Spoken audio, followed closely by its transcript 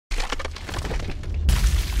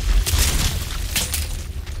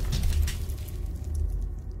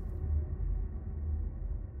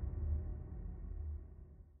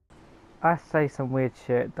I say some weird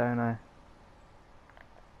shit, don't I?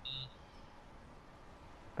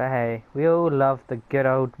 But hey, we all love the good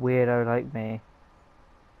old weirdo like me.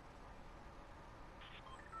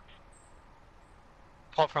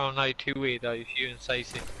 Apart from I know two weirdos, you and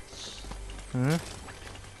Stacey. Hmm?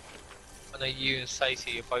 I know you and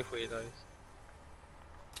Stacey are both weirdos.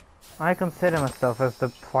 I consider myself as the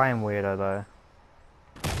prime weirdo though.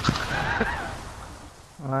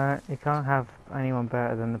 You can't have anyone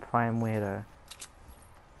better than the prime weirdo.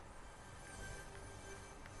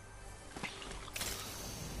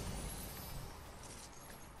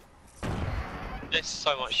 There's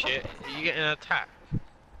so much shit. Are you getting attacked?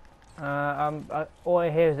 All I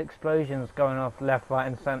hear is explosions going off left, right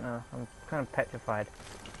and centre. I'm kind of petrified.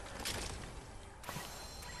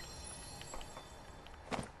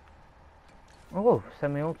 Oh,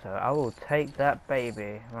 semi-auto. I will take that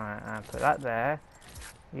baby. Right, I'll put that there.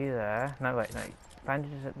 You there. No, wait, no.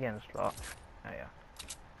 Bandages at the end slot. There you are.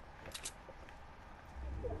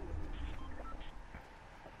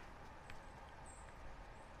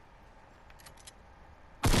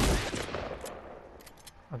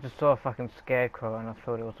 I just saw a fucking scarecrow and I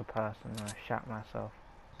thought it was a person and I shat myself.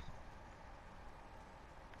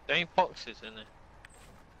 There ain't boxes in there.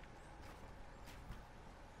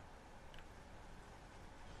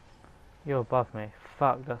 You're above me.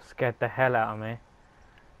 Fuck, that scared the hell out of me.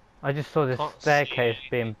 I just saw this Can't staircase see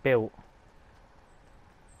being built.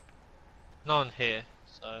 none here,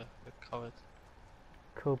 so we're covered.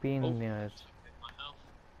 Cool Oh, beans. my health.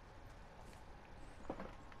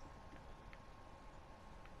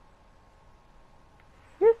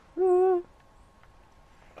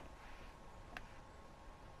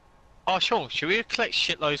 Oh, Sean, should we collect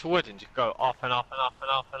shitloads of wood and just go up and up and up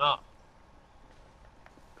and up and up?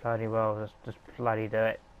 Bloody well, just bloody do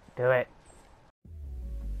it. Do it.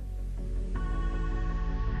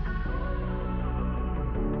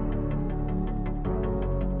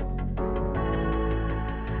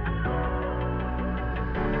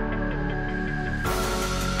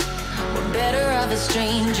 We're better off as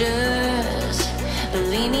strangers.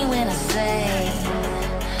 Believe me when I say,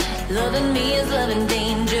 loving me is loving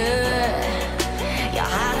danger. Your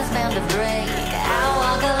heart is bound to break. I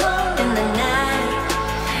walk alone in the night,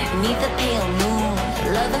 beneath the pale moon,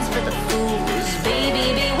 loving's for the fools.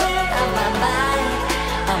 Baby, beware of my bite.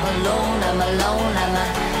 I'm alone, I'm alone,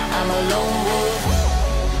 I'm a lone wolf.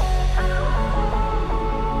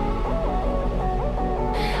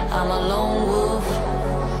 I'm a lone wolf.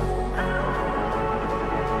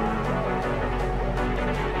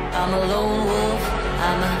 I'm a lone wolf.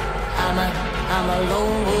 I'm a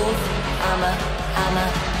lone wolf. I'm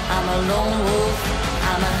a lone wolf.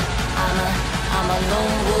 I'm a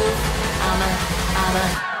lone wolf.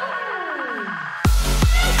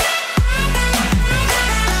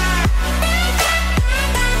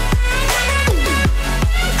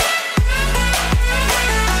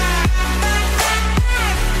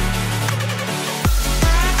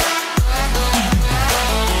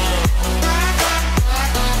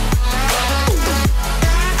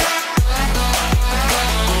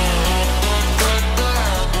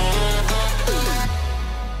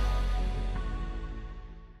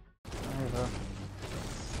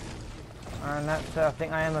 And that's I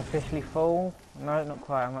think I am officially full. No, not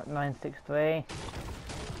quite. I'm at 963.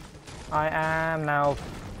 I am now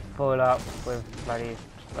full up with bloody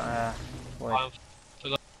wood. I'm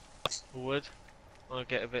full of wood. I'll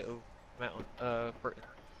get a bit of metal, brick.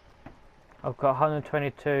 I've got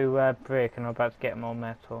 122 brick and I'm about to get more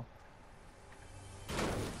metal.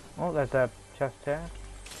 Oh, there's a chest here.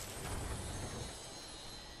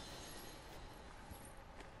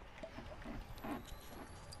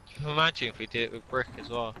 Imagine if we did it with brick as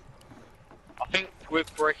well. I think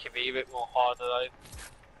with brick it'd be a bit more harder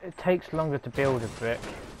though. It takes longer to build a brick.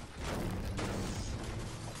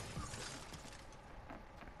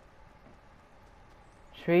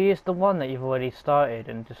 Should we use the one that you've already started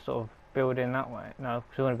and just sort of build in that way? No,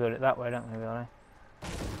 because we want to build it that way, don't we, really?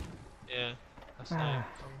 Yeah, that's it.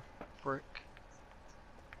 Brick.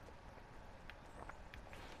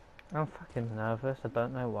 I'm fucking nervous, I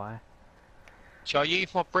don't know why. Shall I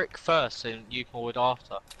use my brick first and use my wood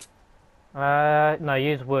after? No,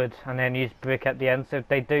 use wood and then use brick at the end, so if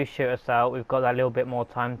they do shoot us out, we've got that little bit more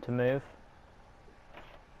time to move.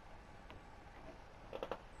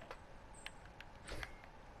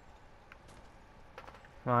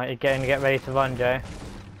 Right, you're getting to get ready to run, Joe.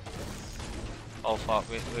 Oh fuck,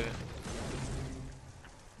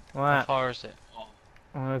 Right, how far is it? Oh.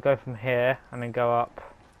 I'm gonna go from here and then go up.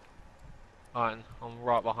 Alright, I'm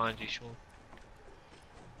right behind you, Sean.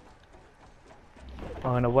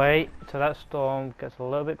 I'm gonna wait till that storm gets a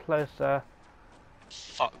little bit closer.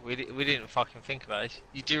 Fuck, we didn't fucking think about it.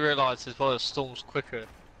 You do realise as well the storm's quicker than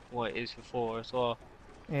what it is before as well.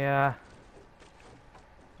 Yeah.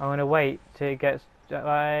 I'm gonna wait till it gets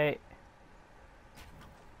like.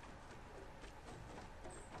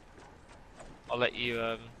 I'll let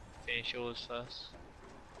you finish yours first.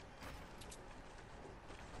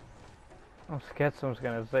 I'm scared someone's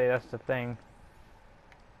gonna see, that's the thing.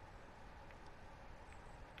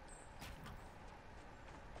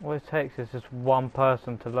 All it takes is just one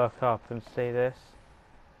person to look up and see this.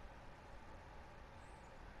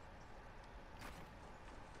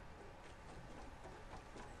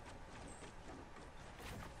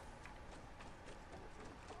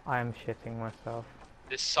 I am shitting myself.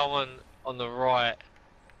 There's someone on the right,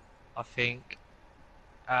 I think,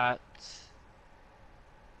 at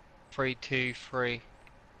 323.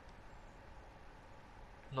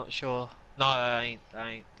 Not sure. No, that ain't.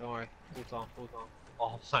 Don't worry. Hold on.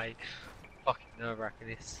 Oh mate, fucking nerve-wracking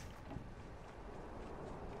this.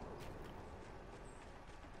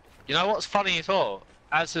 You know what's funny as well?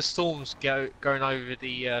 As the storms going over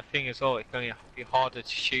the thing as well, it's going to be harder to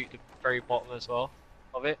shoot the very bottom as well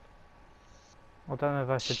of it. I don't know if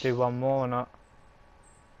I should do one more or not.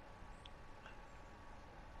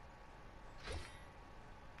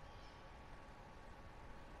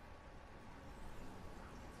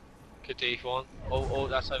 Could do if you want. Oh,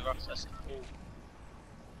 that's over us. That's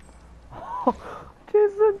Oh,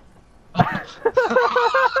 Jason!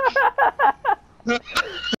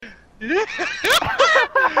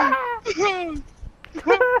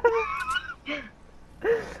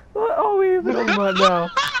 What are we even on right now?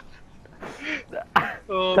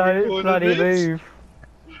 Oh, Don't bloody move.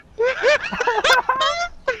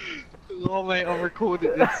 Oh mate, I'm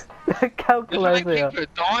recording this. Calculator. There's people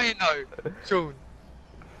dying though, Sean.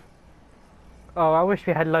 Oh, I wish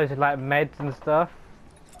we had loads of like meds and stuff.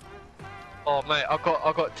 Oh mate, I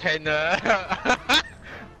got 10.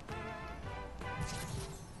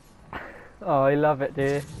 Oh, I love it,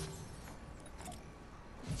 dude.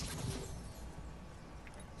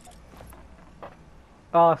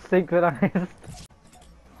 Oh, synchronized.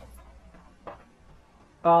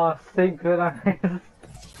 Oh, synchronized.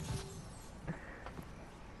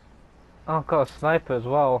 Oh, I've got a sniper as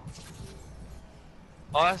well.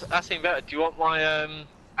 Oh, that's even better. Do you want my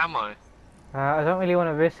ammo? I don't really want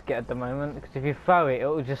to risk it at the moment, because if you throw it, it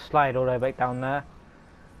will just slide all the way back down there.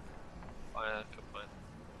 Oh yeah, good point.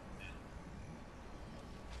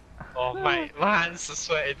 Oh mate, my hands are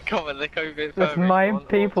sweating. Come on, look over a bit further. There's 9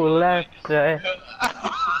 people left there.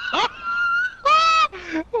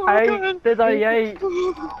 8, there's only 8.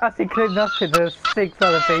 That's including us, there's 6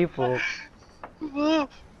 other people.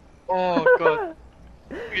 Oh god.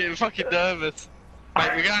 I'm getting fucking nervous.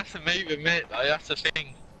 Mate, we're gonna have to move a minute though, that's the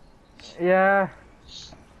thing. Yeah.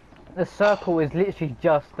 The circle is literally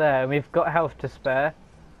just there, and we've got health to spare.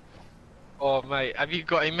 Oh mate, have you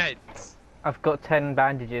got any meds? I've got 10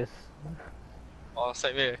 bandages. Oh,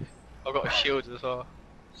 same here. I've got a shield as well.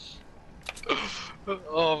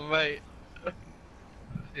 Oh mate.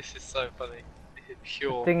 This is so funny. This is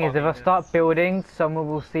pure The thing is, if I start building, someone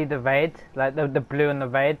will see the red, like the blue and the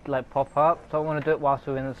red, like pop up. So I want to do it whilst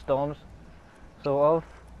we're in the storms, sort of.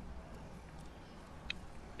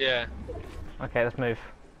 Yeah. Okay, let's move.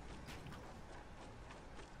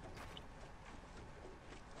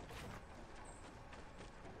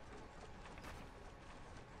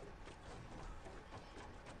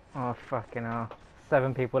 Oh fucking hell!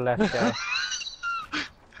 7 people left, guys.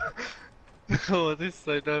 Oh, this is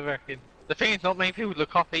so nerve-wracking. The thing is, not many people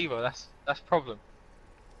look up either. That's the problem.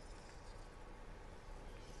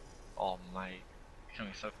 Oh mate, it's gonna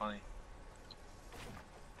be so funny.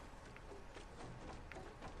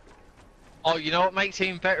 Oh, you know what makes it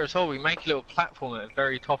even better as well? We make a little platform at the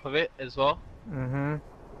very top of it as well.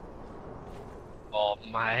 Oh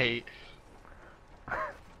mate.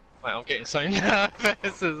 Mate, I'm getting so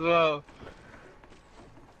nervous as well.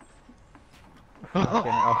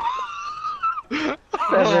 Fucking hell. 7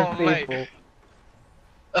 Oh, people. mate.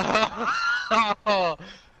 Are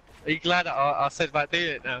you glad that I said about doing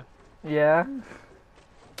it now? Yeah.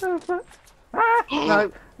 Ah!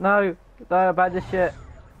 No, about this shit.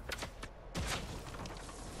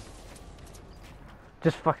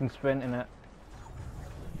 Just fucking sprinting it.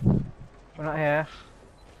 We're not here.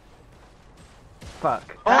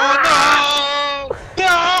 Fuck. Oh no!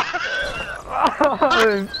 No! Oh,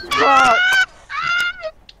 fuck!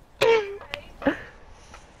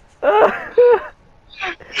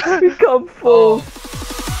 We got 4th.